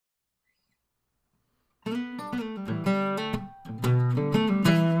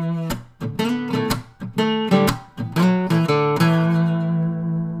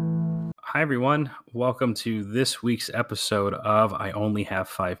everyone. Welcome to this week's episode of I Only Have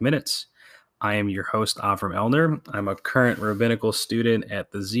 5 Minutes. I am your host, Avram Elner. I'm a current rabbinical student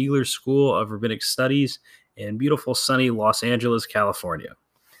at the Ziegler School of Rabbinic Studies in beautiful sunny Los Angeles, California.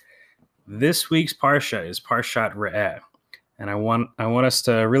 This week's Parsha is Parshat Re'eh, and I want us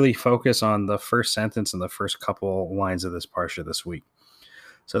to really focus on the first sentence and the first couple lines of this Parsha this week.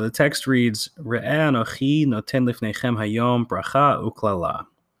 So the text reads, Re'eh anochi noten lifnechem hayom bracha uklala.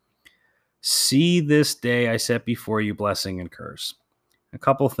 See, this day I set before you blessing and curse. A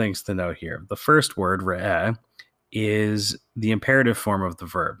couple things to note here. The first word, re'eh, is the imperative form of the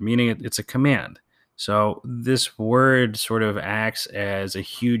verb, meaning it's a command. So this word sort of acts as a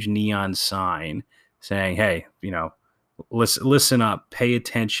huge neon sign saying, hey, listen up, pay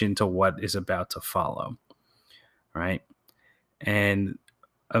attention to what is about to follow, right? And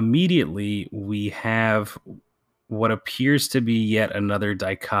immediately we have what appears to be yet another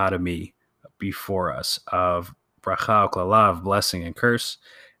dichotomy before us of bracha uklala, of blessing and curse.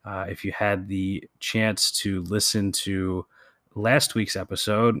 If you had the chance to listen to last week's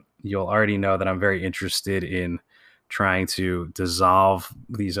episode, you'll already know that I'm very interested in trying to dissolve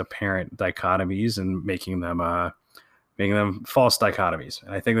these apparent dichotomies and making them false dichotomies.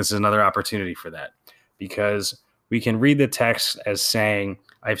 And I think this is another opportunity for that, because we can read the text as saying,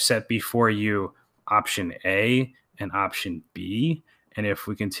 I've set before you option A and option B. And if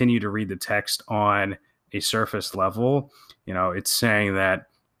we continue to read the text on a surface level, it's saying that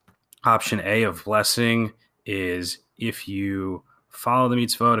option A of blessing is if you follow the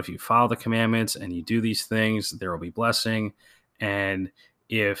mitzvot, if you follow the commandments and you do these things, there will be blessing. And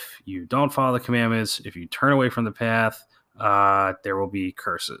if you don't follow the commandments, if you turn away from the path, there will be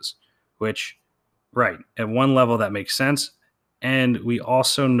curses, which, right, at one level that makes sense. And we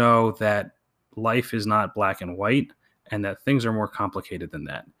also know that life is not black and white, and that things are more complicated than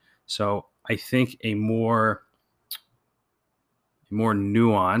that. So I think a more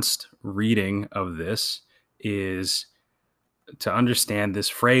nuanced reading of this is to understand this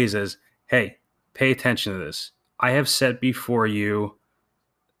phrase as, hey, pay attention to this. I have set before you,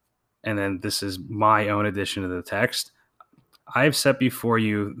 and then this is my own addition to the text, I have set before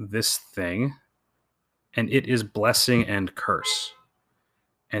you this thing, and it is blessing and curse.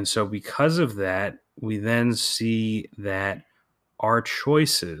 And so because of that, we then see that our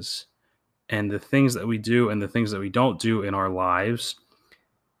choices and the things that we do and the things that we don't do in our lives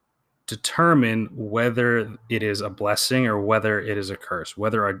determine whether it is a blessing or whether it is a curse,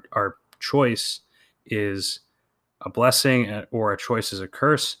 whether our choice is a blessing or a choice is a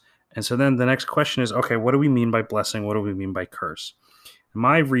curse. And so then the next question is, okay, what do we mean by blessing? What do we mean by curse?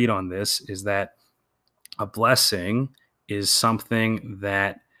 My read on this is that a blessing is something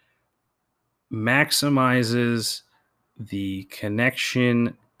that maximizes the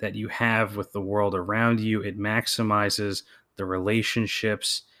connection that you have with the world around you. It maximizes the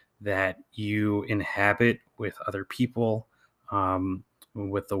relationships that you inhabit with other people,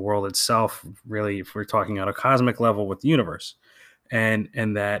 with the world itself, really, if we're talking on a cosmic level, with the universe. And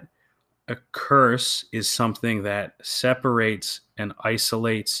that a curse is something that separates and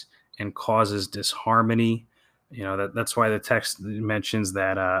isolates and causes disharmony. That's why the text mentions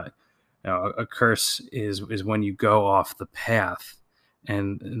that a curse is when you go off the path.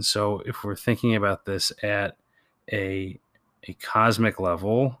 And so if we're thinking about this at a cosmic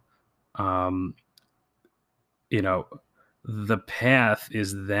level, the path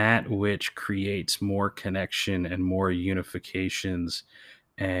is that which creates more connection and more unifications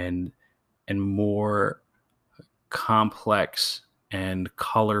and more complex and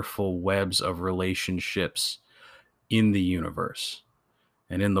colorful webs of relationships in the universe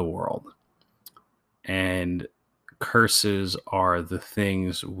and in the world. And curses are the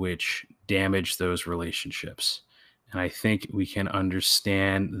things which damage those relationships. And I think we can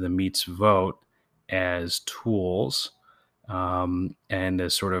understand the mitzvot as tools and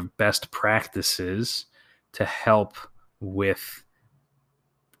as sort of best practices to help with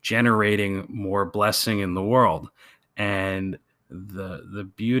generating more blessing in the world. And the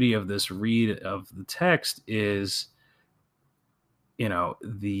beauty of this read of the text is,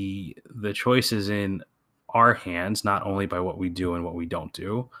 the choice is in our hands, not only by what we do and what we don't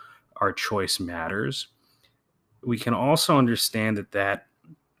do. Our choice matters. We can also understand that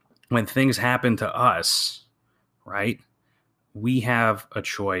when things happen to us, right, we have a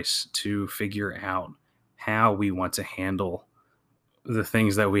choice to figure out how we want to handle the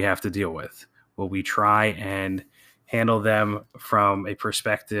things that we have to deal with. Will we try and handle them from a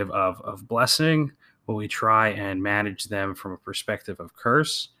perspective of blessing? Will we try and manage them from a perspective of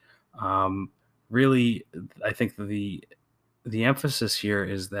curse? Really, I think the emphasis here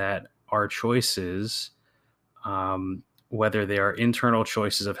is that our choices, whether they are internal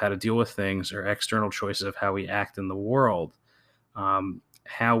choices of how to deal with things or external choices of how we act in the world,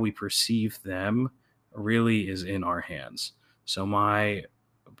 how we perceive them really is in our hands. So, my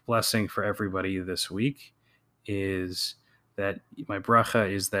blessing for everybody this week is that my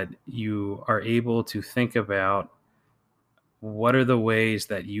bracha is that you are able to think about what are the ways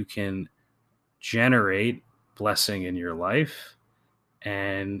that you can generate blessing in your life,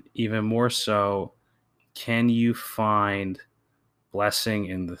 and even more so, can you find blessing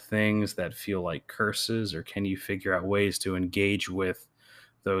in the things that feel like curses, or can you figure out ways to engage with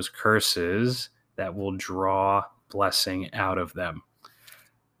those curses that will draw blessing out of them?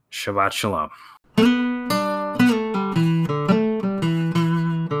 Shabbat Shalom.